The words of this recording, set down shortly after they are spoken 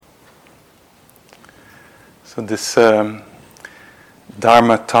So this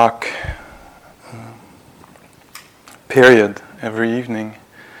Dharma talk period every evening,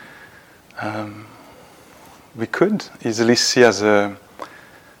 we could easily see as a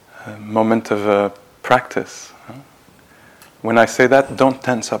moment of practice. When I say that, don't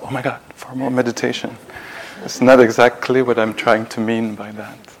tense up. Oh my God, for more meditation. It's not exactly what I'm trying to mean by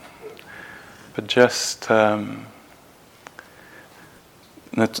that. But just an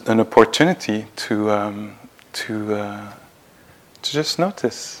opportunity to just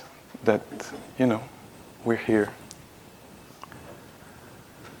notice that, we're here.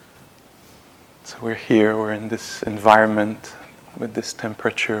 So we're here, we're in this environment with this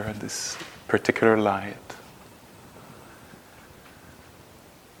temperature, this particular light.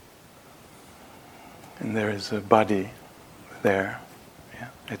 And there is a body there. Yeah?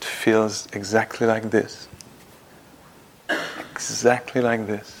 It feels exactly like this. Exactly like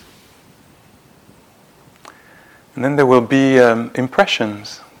this. And then there will be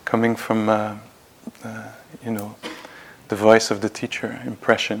impressions coming from, the voice of the teacher.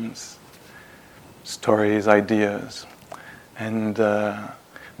 Impressions, stories, ideas. And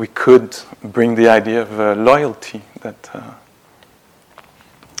we could bring the idea of loyalty that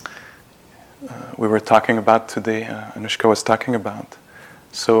we were talking about today, Anushka was talking about.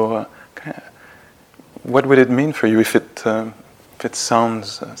 So what would it mean for you if it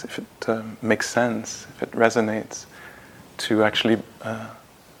sounds, if it makes sense, if it resonates, to actually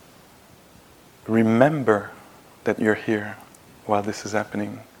remember that you're here while this is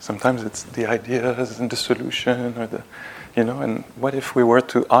happening? Sometimes it's the ideas and the solution, or and what if we were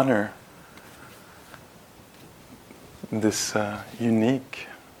to honor this unique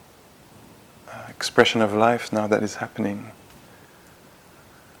expression of life now that is happening,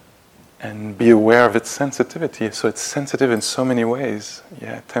 and be aware of its sensitivity. So it's sensitive in so many ways.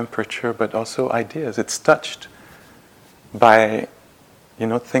 Yeah, temperature, but also ideas. It's touched by,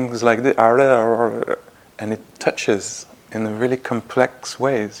 things like this, and it touches in really complex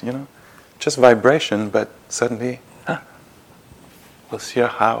ways, Just vibration, but suddenly, we'll see a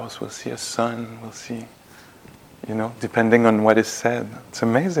house, we'll see a sun, we'll see, depending on what is said. It's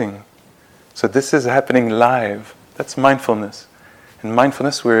amazing. So this is happening live. That's mindfulness. In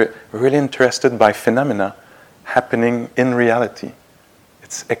mindfulness, we're really interested by phenomena happening in reality.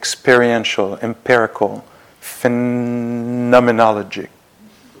 It's experiential, empirical, phenomenologic.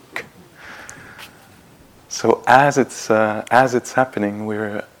 So as it's happening,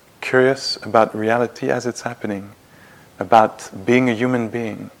 we're curious about reality as it's happening, about being a human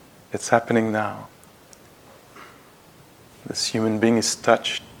being. It's happening now. This human being is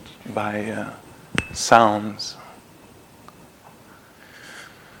touched by sounds.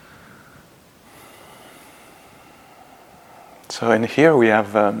 So in here we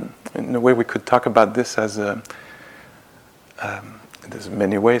have, in a way we could talk about this as there's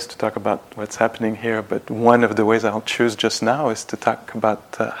many ways to talk about what's happening here, but one of the ways I'll choose just now is to talk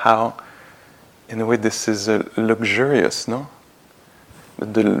about how, in a way, this is luxurious, no?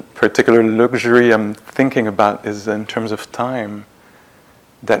 The particular luxury I'm thinking about is in terms of time,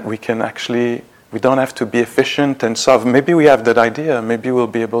 that we can actually, we don't have to be efficient and solve. Maybe we have that idea, maybe we'll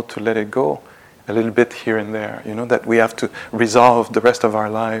be able to let it go a little bit here and there, that we have to resolve the rest of our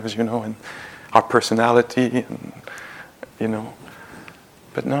lives, and our personality, and,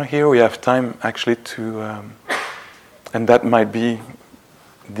 But now here we have time actually to, and that might be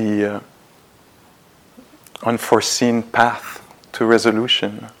the unforeseen path to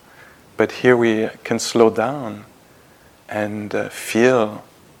resolution, but here we can slow down and feel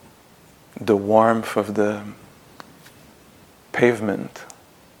the warmth of the pavement,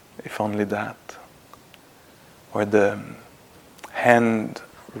 if only that, or the hand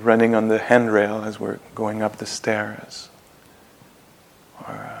running on the handrail as we're going up the stairs,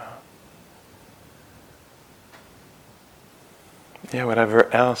 or whatever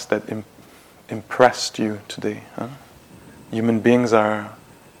else that impressed you today. Human beings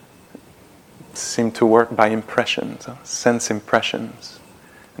seem to work by impressions, sense impressions.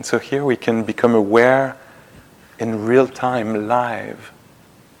 And so here we can become aware in real time, live,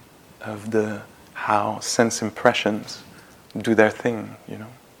 of how sense impressions do their thing,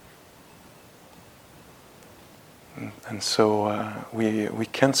 And so we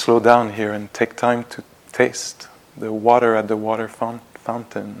can slow down here and take time to taste the water at the water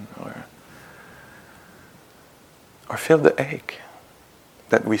fountain, or feel the ache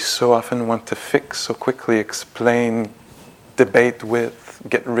that we so often want to fix so quickly, explain, debate with,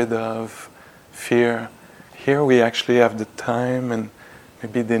 get rid of, fear. Here we actually have the time, and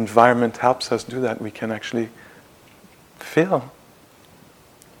maybe the environment helps us do that. We can actually feel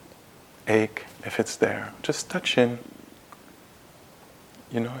ache, if it's there. Just touch in,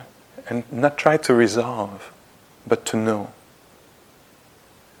 and not try to resolve, but to know.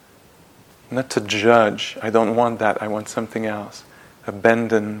 Not to judge. I don't want that. I want something else.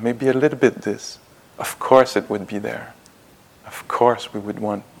 Abandon, maybe a little bit this. Of course it would be there. Of course we would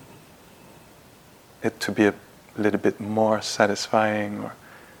want it to be a little bit more satisfying or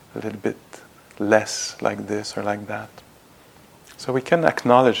a little bit less like this or like that. So we can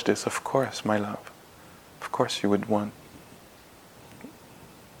acknowledge this. Of course, my love. Of course you would want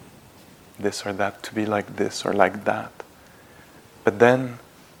this or that to be like this or like that. But then,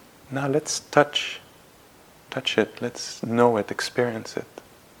 now let's touch it, let's know it, experience it.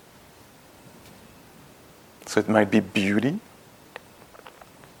 So it might be beauty,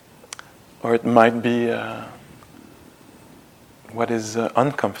 or it might be what is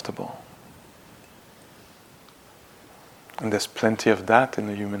uncomfortable. And there's plenty of that in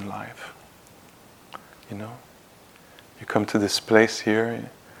the human life. You come to this place here,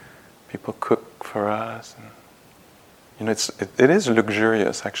 people cook for us, and it is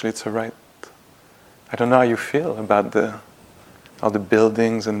luxurious. Actually, it's a right. I don't know how you feel about all the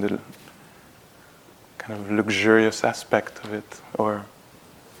buildings and the kind of luxurious aspect of it, or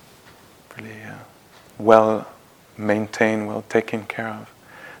really well maintained, well taken care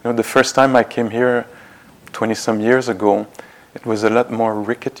of. The first time I came here 20-some years ago, it was a lot more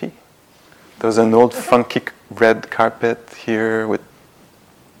rickety. There was an old funky red carpet here with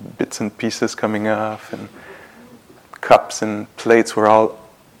bits and pieces coming off, and cups and plates were all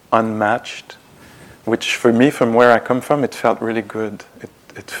unmatched, which for me, from where I come from, it felt really good.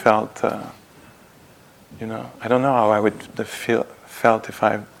 It felt, I don't know how I would felt if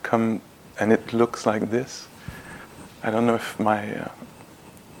I come and it looks like this. I don't know if my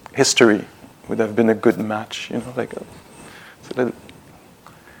history would have been a good match, like it's a little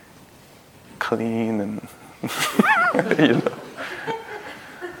clean and,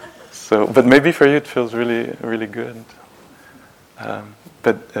 So, but maybe for you it feels really, really good.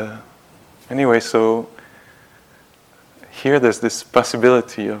 Anyway, so here there's this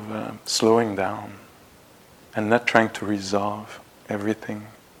possibility of slowing down and not trying to resolve everything.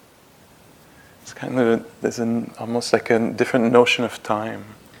 It's kind of, there's almost like a different notion of time.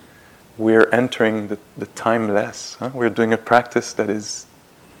 We're entering the timeless. We're doing a practice that is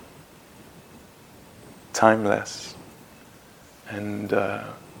timeless. And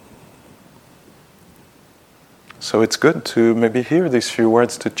so it's good to maybe hear these few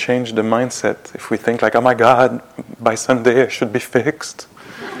words to change the mindset. If we think like, oh my God, by Sunday I should be fixed.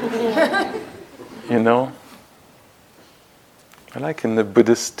 I like in the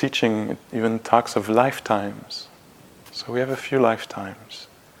Buddhist teaching, it even talks of lifetimes. So we have a few lifetimes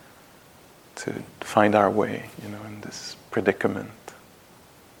to find our way, in this predicament,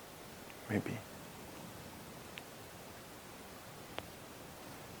 maybe.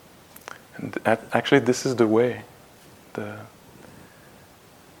 And actually, this is the way.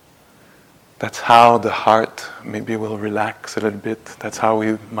 That's how the heart maybe will relax a little bit. That's how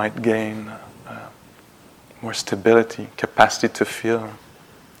we might gain more stability, capacity to feel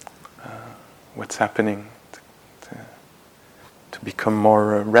what's happening, to become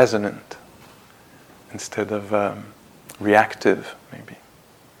more resonant instead of reactive, maybe.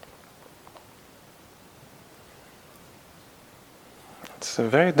 It's a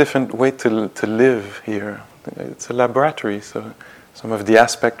very different way to live here. It's a laboratory, so some of the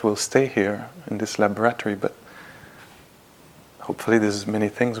aspect will stay here in this laboratory, but hopefully there's many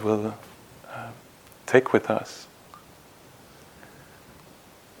things we'll take with us.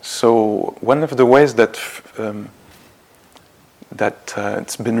 So one of the ways that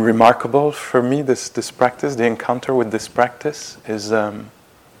it's been remarkable for me, this practice, the encounter with this practice, is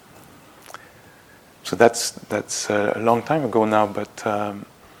so that's a long time ago now. But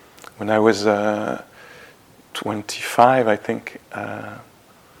when I was 25, I think,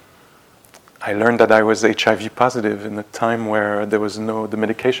 I learned that I was HIV positive in a time where the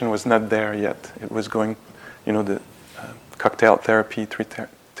medication was not there yet. It was going, the cocktail therapy,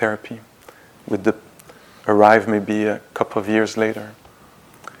 therapy, would arrive maybe a couple of years later.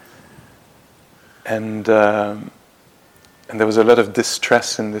 And there was a lot of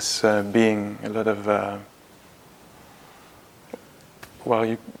distress in this being, a lot of,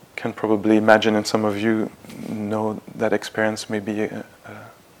 you can probably imagine, and some of you know that experience maybe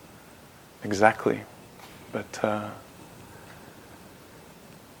exactly. But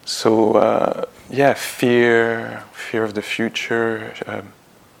fear of the future,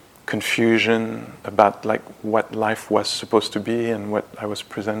 confusion about like what life was supposed to be and what I was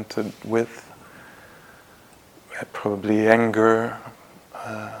presented with. Probably anger,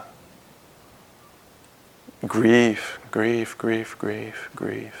 grief, grief, grief, grief,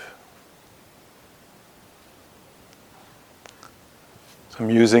 grief. So I'm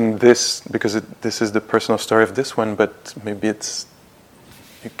using this because this is the personal story of this one, but maybe you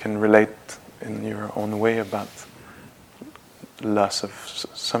can relate in your own way about loss of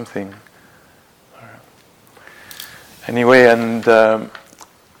something. Anyway, and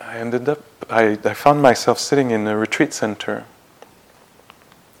I found myself sitting in a retreat center,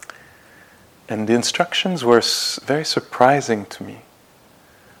 and the instructions were very surprising to me.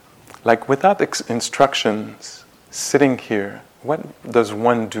 Like, without instructions, sitting here, what does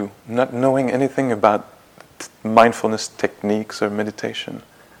one do? Not knowing anything about mindfulness techniques or meditation.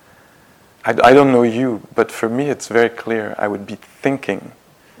 I don't know you, but for me it's very clear. I would be thinking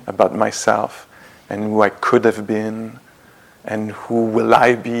about myself and who I could have been, and who will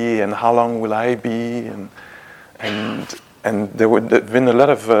I be, and how long will I be, and there would have been a lot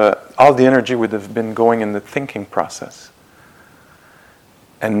of all the energy would have been going in the thinking process,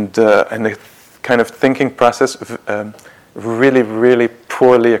 and the kind of thinking process really, really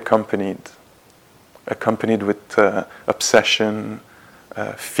poorly accompanied with obsession,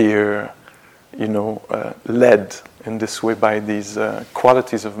 fear, led in this way by these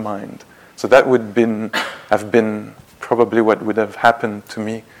qualities of mind. So that would have been probably what would have happened to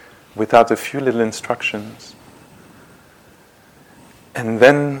me without a few little instructions. And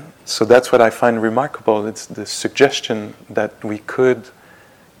then, so that's what I find remarkable. It's the suggestion that we could,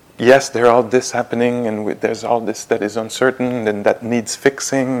 yes, there's all this happening, and there's all this that is uncertain, and that needs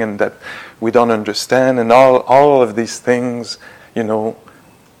fixing, and that we don't understand, and all of these things, the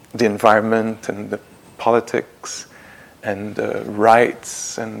environment, and the politics, and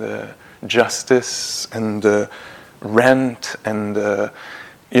rights, and justice, and rent, and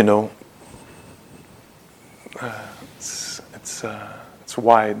it's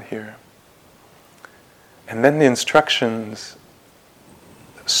wide here. And then the instructions,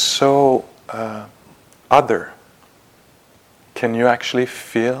 so other. Can you actually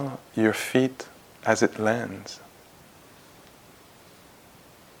feel your feet as it lands?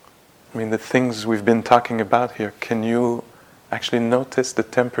 I mean, the things we've been talking about here, can you actually notice the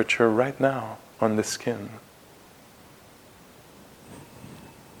temperature right now on the skin?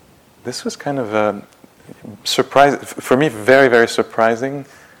 This was kind of a surprise, for me, very, very surprising.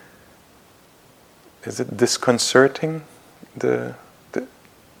 Is it disconcerting?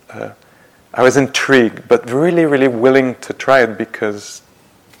 I was intrigued, but really, really willing to try it because,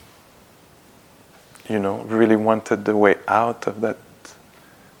 really wanted the way out of that,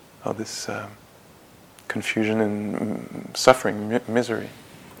 of this confusion and suffering, misery.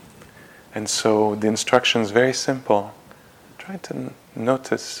 And so the instruction is very simple. Try to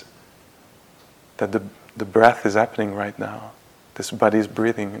notice that the breath is happening right now. This body is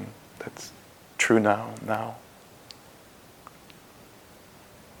breathing, and that's true now.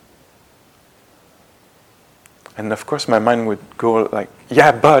 And of course my mind would go like,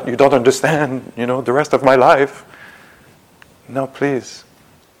 yeah, but you don't understand, the rest of my life. No, please,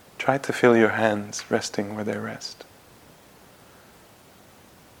 try to feel your hands resting where they rest.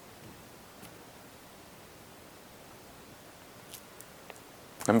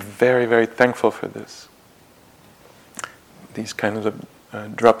 I'm very, very thankful for this. These kinds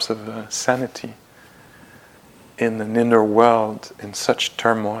of drops of sanity in an inner world in such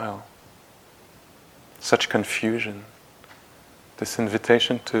turmoil, such confusion. This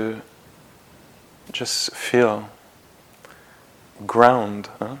invitation to just feel, ground.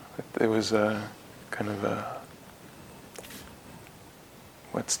 It was a kind of a,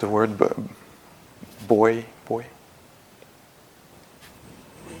 what's the word? Bowie.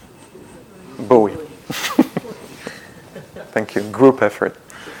 Thank you. Group effort.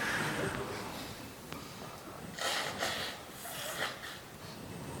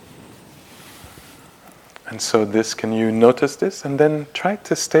 And so can you notice this? And then try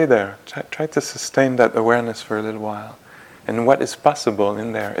to stay there. Try to sustain that awareness for a little while. And what is possible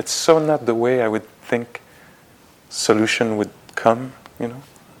in there. It's so not the way I would think solution would come,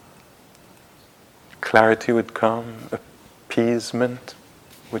 Clarity would come, appeasement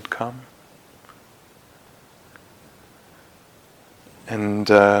would come. And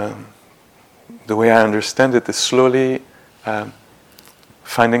the way I understand it is slowly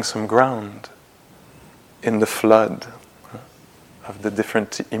finding some ground in the flood of the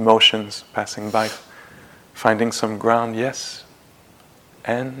different emotions passing by. Finding some ground, yes,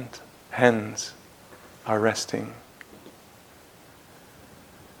 and hands are resting.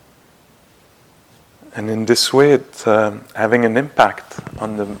 And in this way, it's having an impact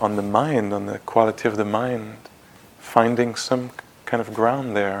on the mind, on the quality of the mind, finding some kind of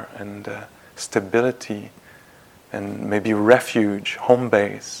ground there and stability and maybe refuge, home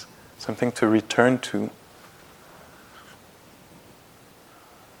base, something to return to.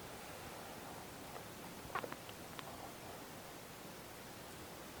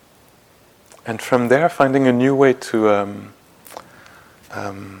 And from there, finding a new way to,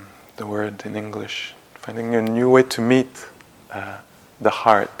 the word in English, finding a new way to meet the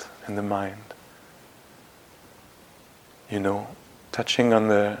heart and the mind. Touching on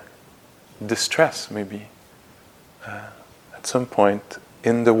the distress, maybe, at some point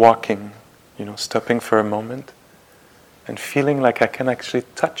in the walking, stopping for a moment and feeling like I can actually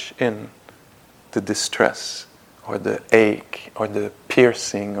touch in the distress or the ache or the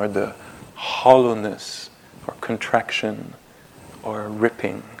piercing or the hollowness or contraction or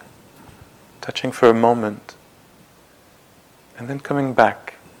ripping, touching for a moment and then coming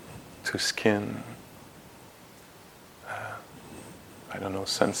back to skin.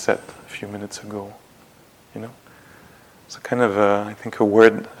 Sunset a few minutes ago, So kind of, I think a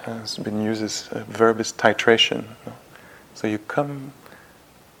word has been used as a verb is titration. So you come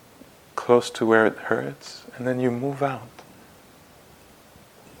close to where it hurts and then you move out.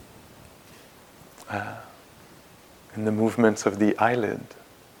 In the movements of the eyelid.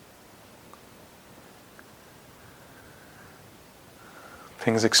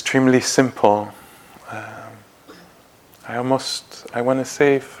 Things extremely simple. I want to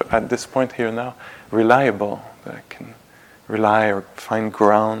say at this point here now, reliable, that I can rely or find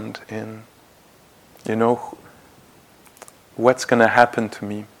ground in, what's going to happen to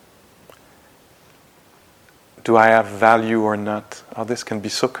me? Do I have value or not? All this can be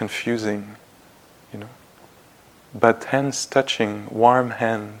so confusing, But hands touching, warm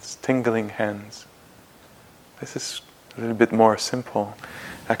hands, tingling hands, this is a little bit more simple.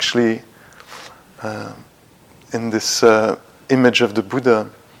 Actually, in this image of the Buddha,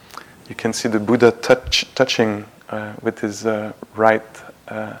 you can see the Buddha touching with his right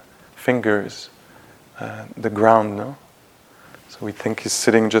fingers the ground, no? So we think he's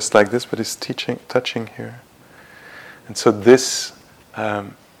sitting just like this, but he's touching here. And so this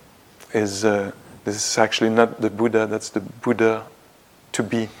is actually not the Buddha, that's the Buddha to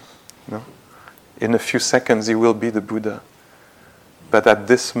be, no? In a few seconds he will be the Buddha. But at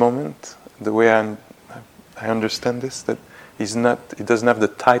this moment, the way I understand this, that he doesn't have the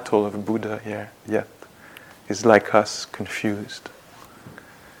title of Buddha here yet. He's like us, confused,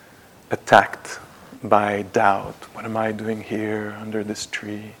 attacked by doubt. What am I doing here under this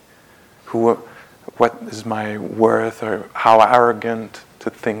tree? What is my worth? Or how arrogant to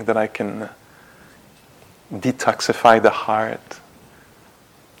think that I can detoxify the heart,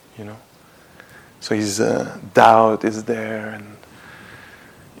 So his doubt is there,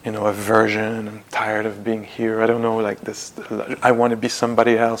 and aversion. I'm tired of being here. I don't know, like this. I want to be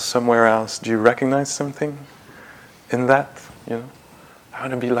somebody else, somewhere else. Do you recognize something in that? I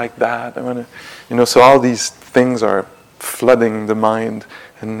want to be like that. I want to, So all these things are flooding the mind.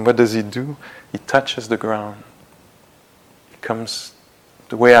 And what does he do? He touches the ground. He comes.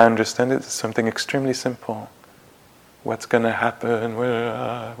 The way I understand it is something extremely simple. What's going to happen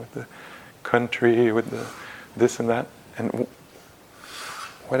with the country, with the this and that, and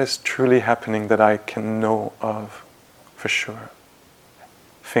what is truly happening that I can know of for sure?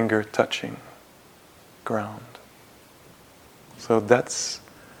 Finger touching ground. So that's,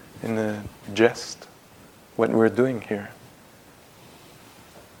 in a jest, what we're doing here.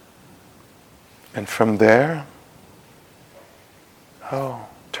 And from there,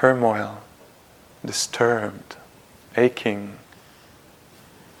 turmoil, disturbed, aching,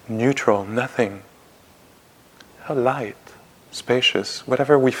 neutral, nothing. How light, spacious,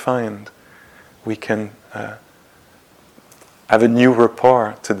 whatever we find, we can have a new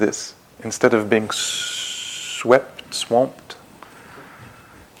rapport to this. Instead of being swamped,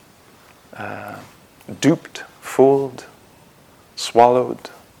 duped, fooled, swallowed,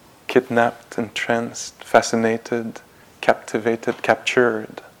 kidnapped, entranced, fascinated, captivated,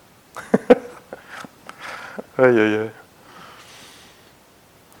 captured.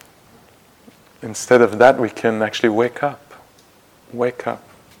 Instead of that, we can actually wake up. Wake up.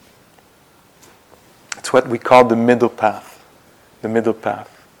 It's what we call the middle path. The middle path.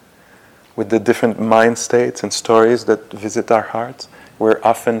 With the different mind states and stories that visit our hearts, we're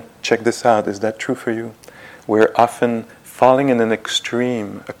often, check this out, is that true for you? We're often falling in an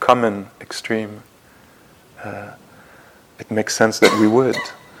extreme, a common extreme. It makes sense that we would.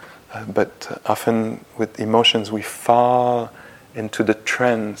 But often with emotions we fall into the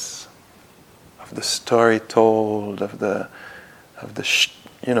trance of the story told, of the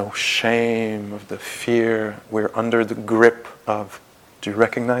shame, of the fear. We're under the grip of, do you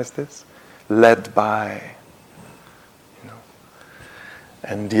recognize this? Led by.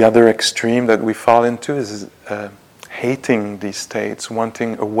 And the other extreme that we fall into is hating these states,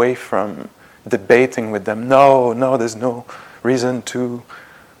 wanting away from, debating with them. No, there's no reason to,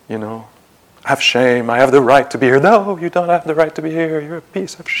 have shame. I have the right to be here. No, you don't have the right to be here. You're a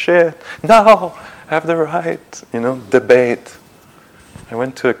piece of shit. No, I have the right. Debate. I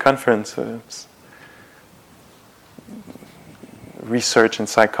went to a conference, research in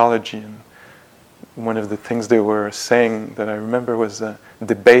psychology, and one of the things they were saying that I remember was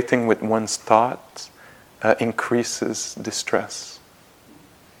debating with one's thoughts increases distress.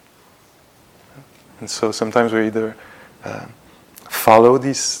 And so sometimes we either follow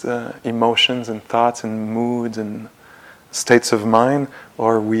these emotions and thoughts and moods and states of mind,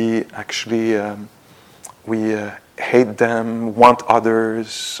 or we actually hate them, want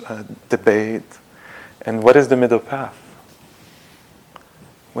others, debate. And what is the middle path?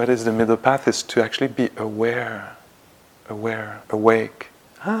 What is the middle path is to actually be aware, awake.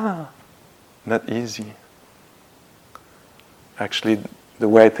 Not easy. Actually, the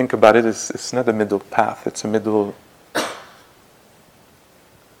way I think about it is it's not a middle path, it's a middle...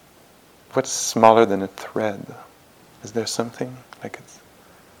 What's smaller than a thread? Is there something? Like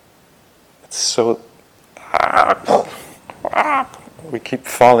it's so... We keep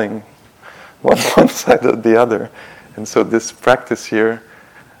falling one side or the other. And so this practice here,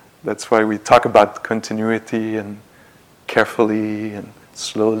 that's why we talk about continuity and carefully and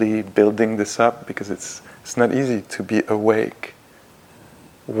slowly building this up, because it's not easy to be awake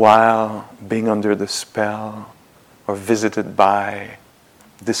while being under the spell or visited by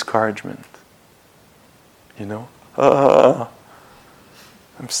discouragement. I'm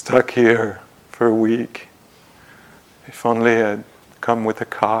stuck here for a week. If only I'd come with a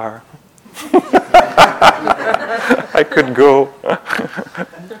car. I could go.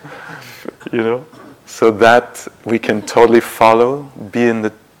 So that we can totally follow, be in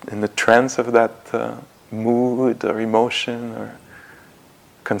the trance of that mood or emotion or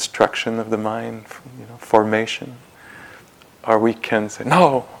construction of the mind, formation. Or we can say,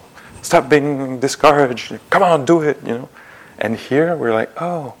 no, stop being discouraged. Come on, do it, And here we're like,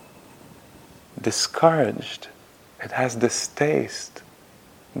 oh, discouraged. It has this taste.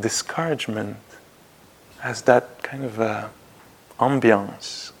 Discouragement has that kind of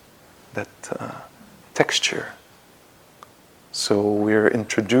ambiance, that texture. So we're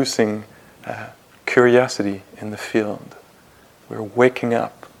introducing curiosity in the field. We're waking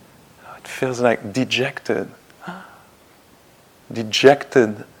up. It feels like dejected.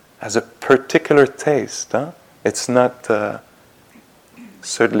 Dejected as a particular taste. It's not,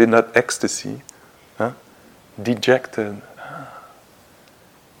 certainly not ecstasy. Dejected.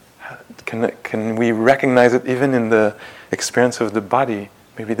 Can we recognize it even in the experience of the body?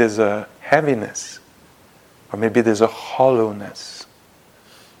 Maybe there's a heaviness, or maybe there's a hollowness,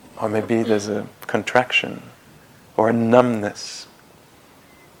 or maybe there's a contraction, or a numbness.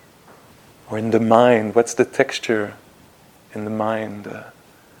 Or in the mind, what's the texture in the mind?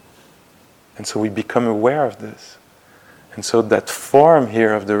 And so we become aware of this. And so that form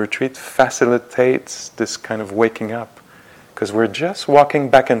here of the retreat facilitates this kind of waking up. Because we're just walking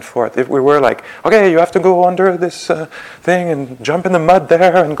back and forth. If we were like, okay, you have to go under this thing and jump in the mud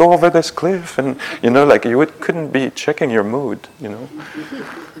there and go over this cliff, and you couldn't be checking your mood,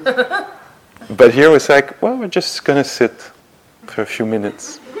 But here it's like, well, we're just going to sit for a few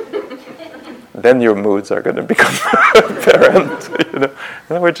minutes. Then your moods are going to become apparent,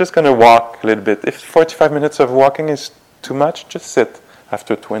 And we're just going to walk a little bit. If 45 minutes of walking is too much, just sit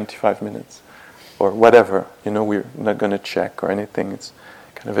after 25 minutes. Or whatever, we're not going to check or anything. It's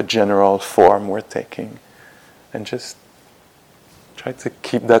kind of a general form we're taking. And just try to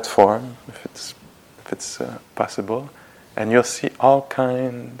keep that form, if it's possible. And you'll see all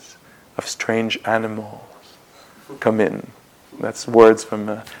kinds of strange animals come in. That's words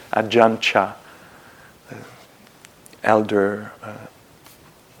from Ajahn Chah, elder,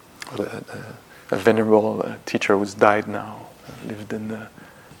 a venerable teacher who's died now, lived in the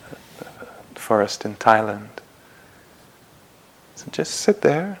forest in Thailand. So just sit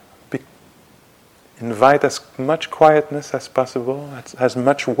there, invite as much quietness as possible, as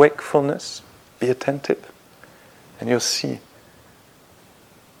much wakefulness, be attentive, and you'll see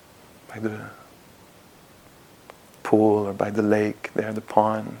by the pool or by the lake there, the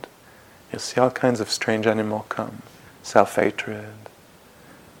pond, you'll see all kinds of strange animals come. Self-hatred,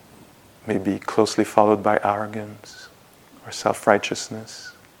 maybe closely followed by arrogance or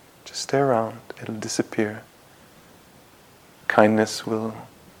self-righteousness. Just stay around, it'll disappear. Kindness will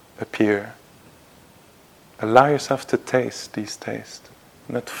appear. Allow yourself to taste these tastes,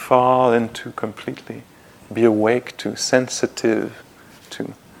 not fall into completely. Be awake to, sensitive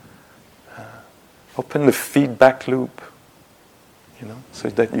to open the feedback loop, so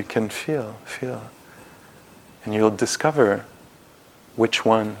that you can feel, and you'll discover which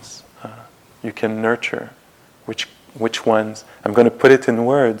ones you can nurture, which ones. I'm going to put it in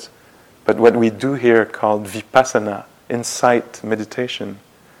words, but what we do here called vipassana, insight meditation,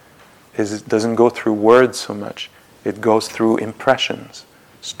 is it doesn't go through words so much. It goes through impressions,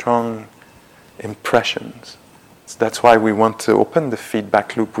 strong impressions. So that's why we want to open the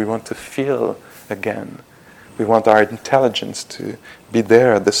feedback loop. We want to feel again. We want our intelligence to be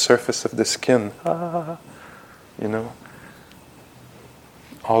there at the surface of the skin. All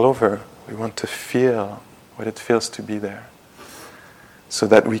over. We want to feel what it feels to be there. So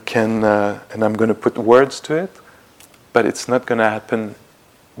that we can, and I'm going to put words to it, but it's not going to happen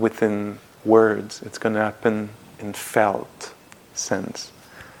within words. It's going to happen in felt sense.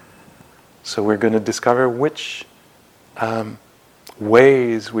 So we're going to discover which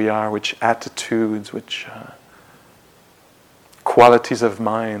ways we are, which attitudes, which qualities of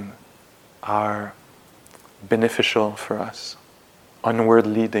mind are beneficial for us, onward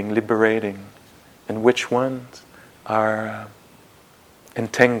leading, liberating, and which ones are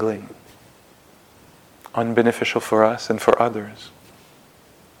entangling, unbeneficial for us and for others.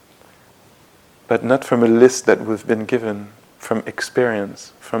 But not from a list that we've been given, from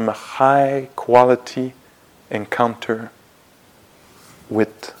experience, from a high quality encounter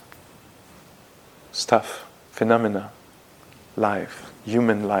with stuff, phenomena, life,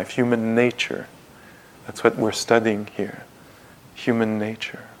 human nature. That's what we're studying here, human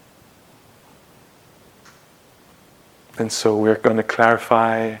nature. And so we're going to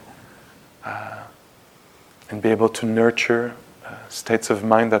clarify and be able to nurture states of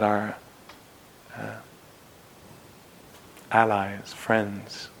mind that are allies,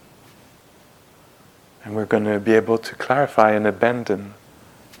 friends. And we're going to be able to clarify and abandon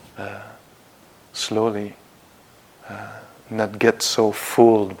slowly, not get so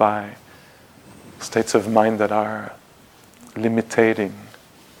fooled by states of mind that are limiting,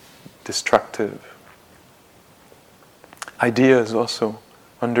 destructive. Ideas also,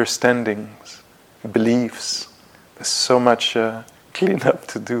 understandings, beliefs. There's so much cleanup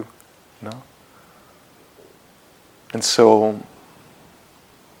to do, no? And so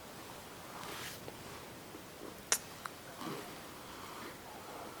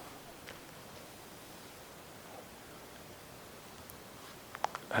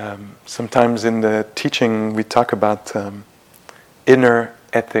sometimes in the teaching we talk about inner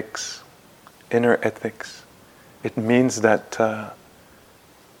ethics. Inner ethics. It means that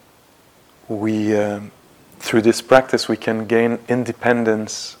we, through this practice, we can gain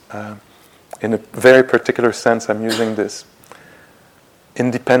independence. In a very particular sense, I'm using this.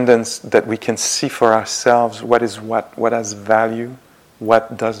 Independence that we can see for ourselves what is what has value,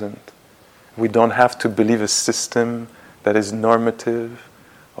 what doesn't. We don't have to believe a system that is normative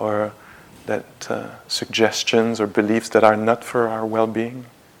or that suggestions or beliefs that are not for our well-being.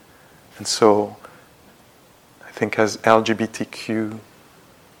 And so I think as LGBTQ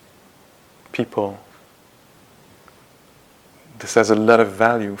people, this has a lot of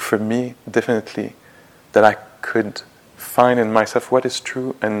value for me, definitely, that I could find in myself what is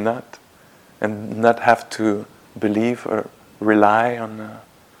true and not have to believe or rely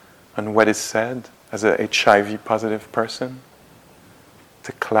on what is said as a HIV positive person,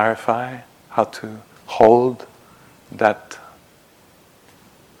 to clarify how to hold that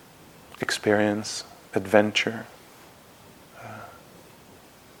experience, adventure.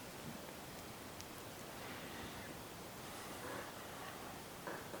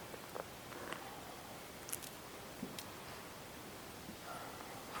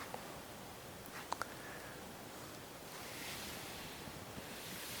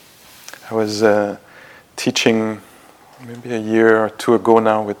 I was teaching maybe a year or two ago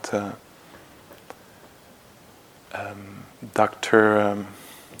now with Dr.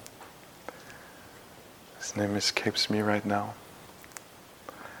 His name escapes me right now.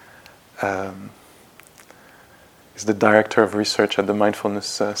 He's the director of research at the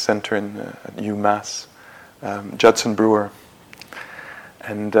Mindfulness Center at UMass, Judson Brewer,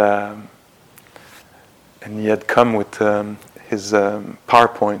 and he had come with his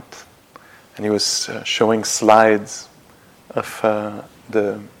PowerPoint. And he was showing slides of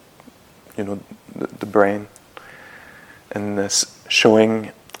the brain, and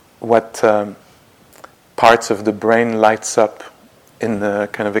showing what parts of the brain lights up in the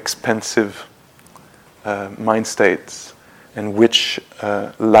kind of expansive mind states, and which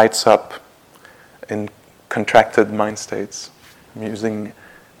lights up in contracted mind states.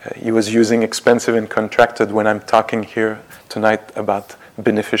 He was using expansive and contracted when I'm talking here tonight about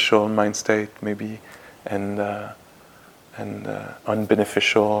beneficial mind state, maybe, and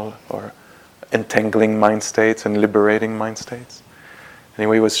unbeneficial or entangling mind states and liberating mind states.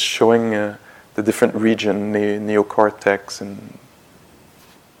 Anyway, he was showing the different region, neocortex and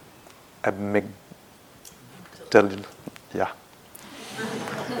amygdala. Yeah.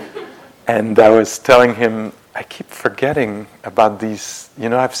 And I was telling him, I keep forgetting about these.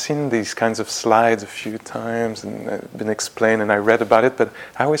 I've seen these kinds of slides a few times and been explained, and I read about it, but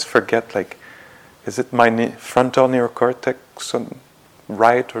I always forget, like, is it my frontal neocortex on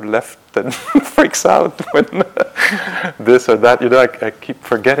right or left that freaks out when this or that? I keep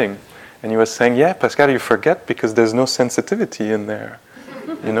forgetting. And he was saying, yeah, Pascal, you forget because there's no sensitivity in there.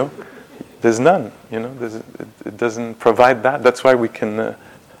 There's none. It doesn't provide that. That's why we can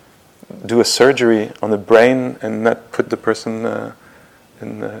do a surgery on the brain and not put the person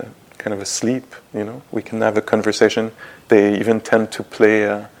in kind of asleep. We can have a conversation. They even tend to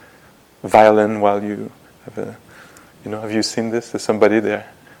play violin while you have have you seen this? There's somebody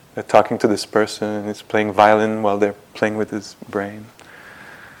there. They're talking to this person and he's playing violin while they're playing with his brain.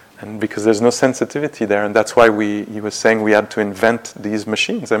 And because there's no sensitivity there, and that's why he was saying we had to invent these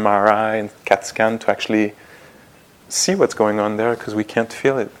machines, MRI and CAT scan, to actually see what's going on there, because we can't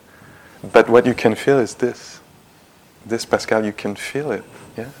feel it. But what you can feel is this. This, Pascal, you can feel it.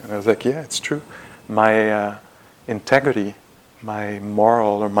 Yeah? And I was like, yeah, it's true. My integrity, my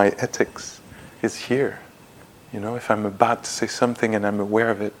moral or my ethics is here. If I'm about to say something and I'm aware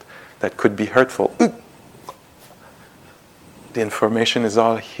of it that could be hurtful, the information is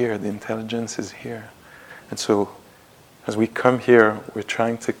all here, the intelligence is here. And so as we come here, we're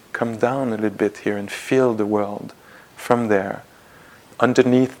trying to come down a little bit here and feel the world from there.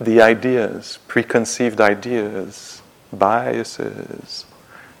 Underneath the ideas, preconceived ideas, biases,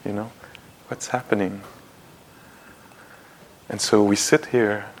 what's happening. And so we sit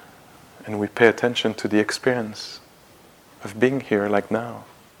here and we pay attention to the experience of being here like now.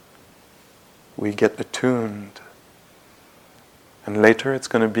 We get attuned. And later it's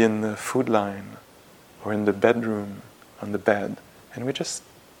going to be in the food line or in the bedroom, on the bed. And we just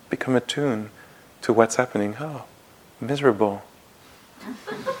become attuned to what's happening. Oh, miserable.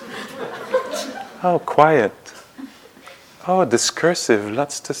 Oh, quiet. Oh, discursive,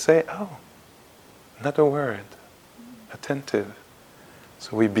 lots to say. Oh, not a word. Attentive.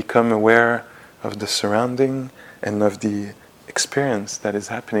 So we become aware of the surrounding and of the experience that is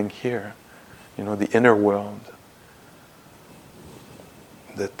happening here. The inner world.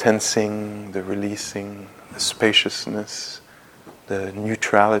 The tensing, the releasing, the spaciousness, the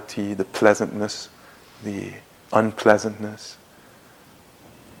neutrality, the pleasantness, the unpleasantness.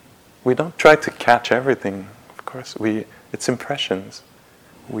 We don't try to catch everything, of course. It's impressions.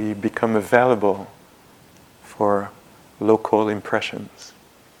 We become available for local impressions.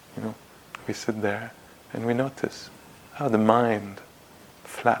 We sit there and we notice, the mind,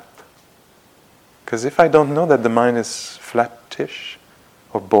 flat. Because if I don't know that the mind is flattish,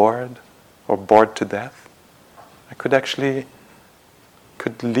 or bored to death, I could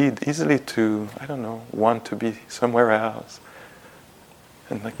lead easily to, want to be somewhere else,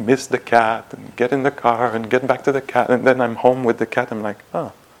 and miss the cat, and get in the car, and get back to the cat, and then I'm home with the cat, I'm like,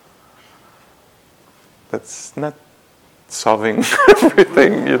 that's not solving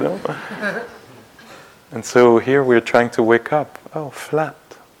everything, And so here we're trying to wake up, flat,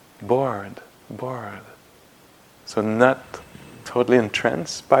 bored. So not totally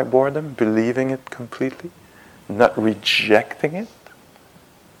entranced by boredom, believing it completely, not rejecting it,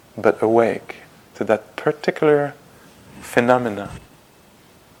 but awake to that particular phenomena,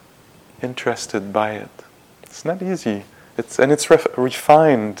 interested by it. It's not easy. It's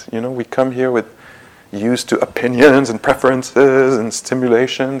refined. We come here with used to opinions and preferences and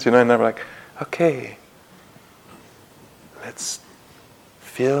stimulations, and they're like, okay, let's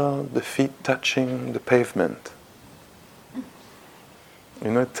feel the feet touching the pavement.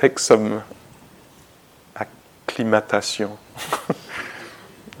 It takes some acclimatation.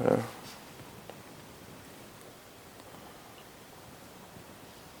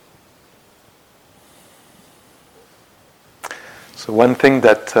 So one thing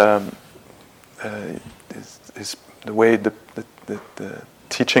that is the way the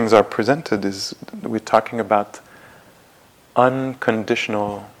teachings are presented is we're talking about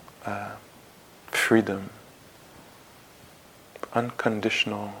unconditional freedom.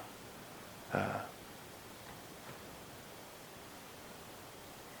 Unconditional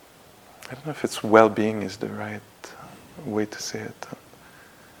I don't know if it's well-being is the right way to say it.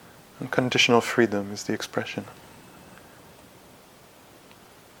 Unconditional freedom is the expression.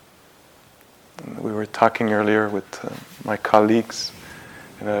 We were talking earlier with my colleagues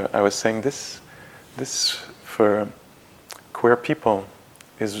And I was saying this for queer people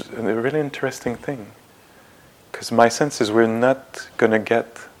is a really interesting thing, because my sense is we're not going to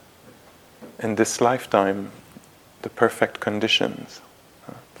get in this lifetime the perfect conditions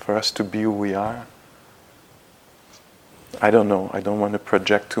for us to be who we are. I don't know, I don't want to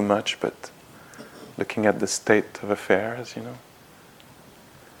project too much, but looking at the state of affairs,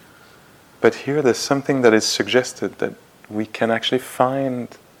 But here there's something that is suggested, that we can actually find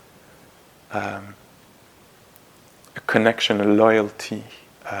a connection, a loyalty,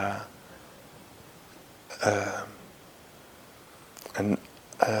 a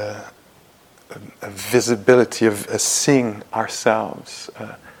visibility of seeing ourselves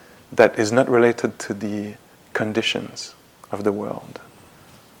that is not related to the conditions of the world.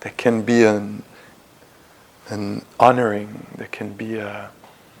 There can be an honoring, there can be a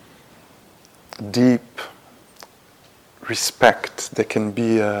deep respect, there can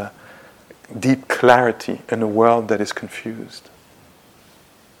be a deep clarity in a world that is confused.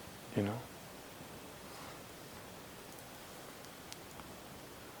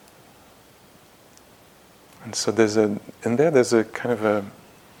 And so there's a kind of a,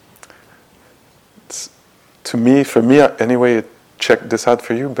 for me anyway, check this out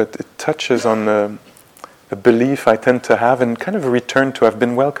for you, but it touches on a belief I tend to have, and kind of a return to, I've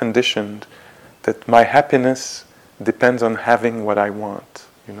been well conditioned, that my happiness depends on having what I want,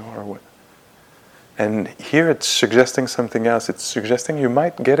 or what. And here it's suggesting something else. It's suggesting you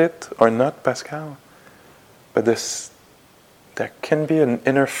might get it or not, Pascal, but there can be an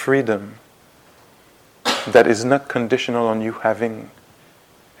inner freedom that is not conditional on you having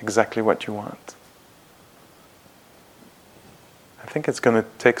exactly what you want. I think it's going to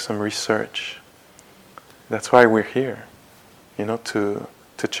take some research. That's why we're here, to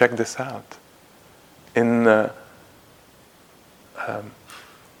check this out. In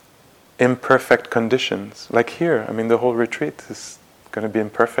imperfect conditions, like here, the whole retreat is going to be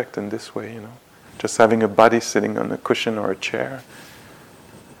imperfect in this way, just having a body sitting on a cushion or a chair,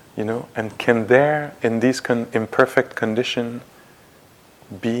 and can there, in these imperfect condition,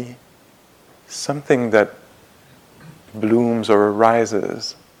 be something that blooms or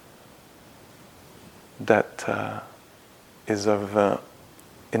arises that is of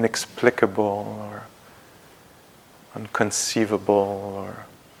inexplicable or unconceivable or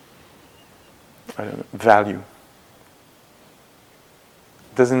value.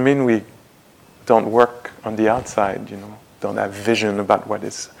 Doesn't mean we don't work on the outside, don't have vision about what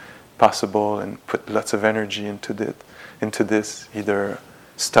is possible and put lots of energy into this, either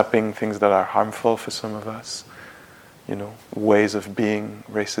stopping things that are harmful for some of us, ways of being,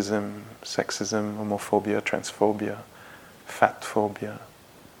 racism, sexism, homophobia, transphobia, fat phobia,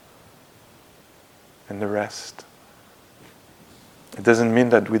 and the rest. It doesn't mean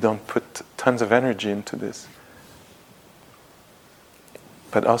that we don't put tons of energy into this,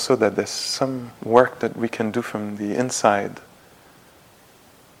 but also that there's some work that we can do from the inside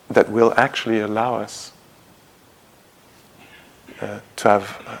that will actually allow us to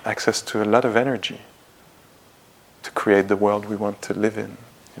have access to a lot of energy to create the world we want to live in.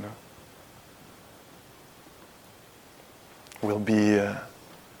 We're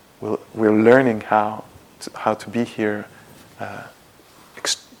learning how to be here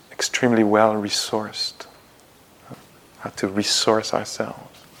extremely well resourced, how to resource ourselves.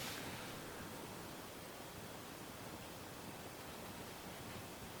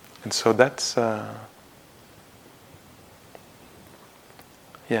 And so that's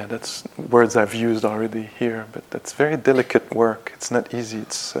words I've used already here, but that's very delicate work. It's not easy,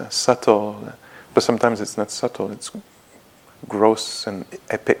 it's subtle, but sometimes it's not subtle, it's gross and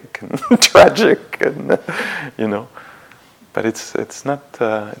epic and tragic, and but it's not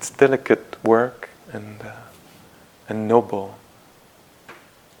it's delicate work and noble.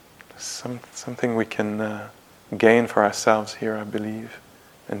 Something we can gain for ourselves here, I believe,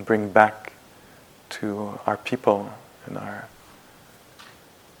 and bring back to our people and our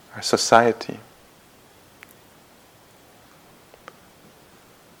society.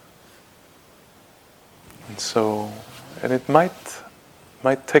 And it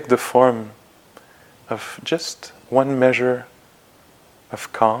might take the form of just one measure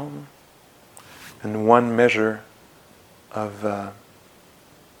of calm and one measure of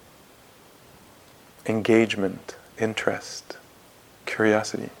engagement, interest,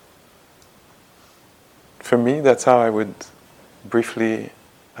 curiosity. For me, that's how I would briefly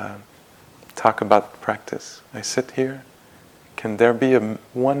talk about practice. I sit here. Can there be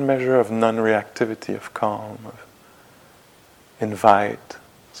one measure of non-reactivity, of calm, of invite?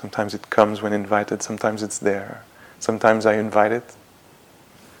 Sometimes it comes when invited, sometimes it's there. Sometimes I invite it,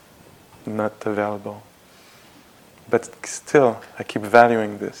 not available. But still, I keep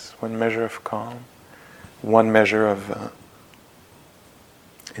valuing this. One measure of calm, one measure of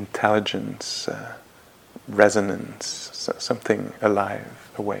intelligence, resonance, something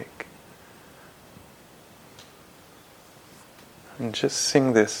alive, awake. And just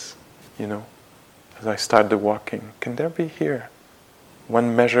sing this, as I start the walking. Can there be here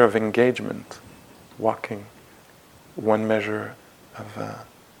one measure of engagement, walking, one measure of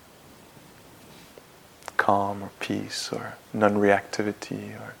calm or peace or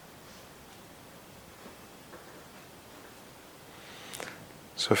non-reactivity or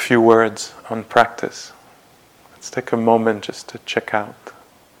so a few words on practice. Let's take a moment just to check out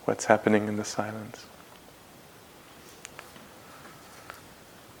what's happening in the silence.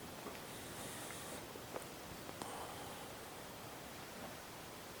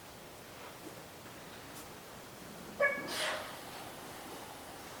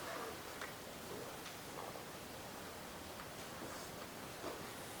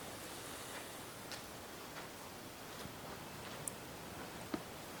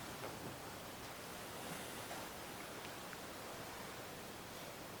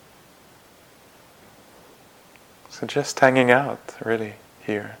 So just hanging out, really,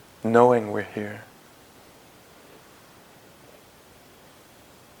 here, knowing we're here.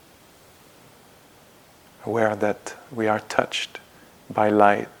 Aware that we are touched by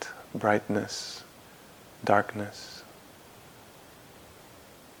light, brightness, darkness.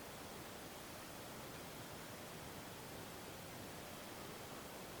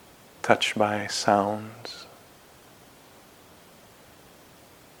 Touched by sounds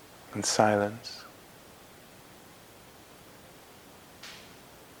and silence.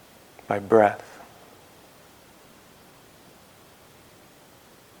 By breath,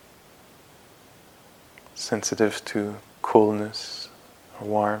 sensitive to coolness or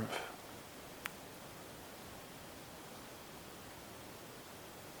warmth,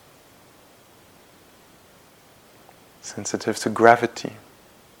 sensitive to gravity,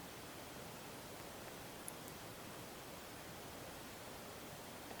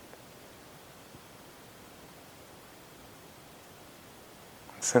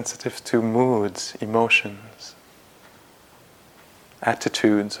 sensitive to moods, emotions,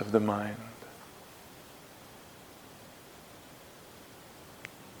 attitudes of the mind.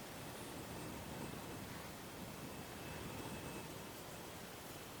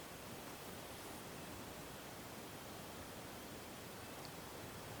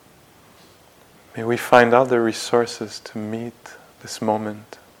 May we find other resources to meet this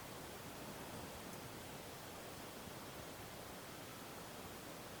moment.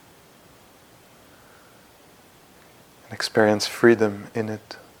 Experience freedom in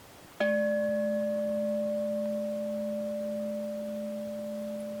it.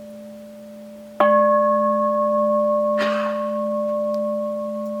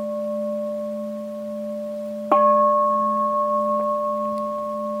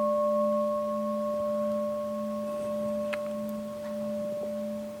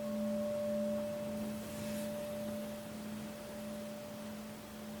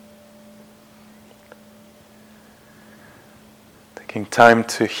 Taking time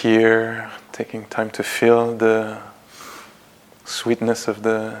to hear, taking time to feel the sweetness of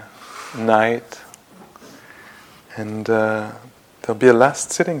the night. And there'll be a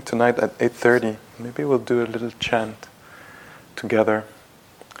last sitting tonight at 8:30. Maybe we'll do a little chant together.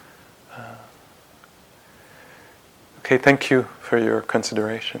 Okay, thank you for your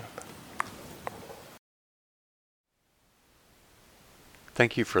consideration.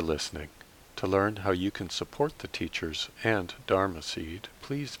 Thank you for listening. To learn how you can support the teachers and Dharma Seed,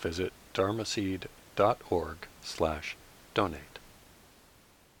 please visit dharmaseed.org/donate.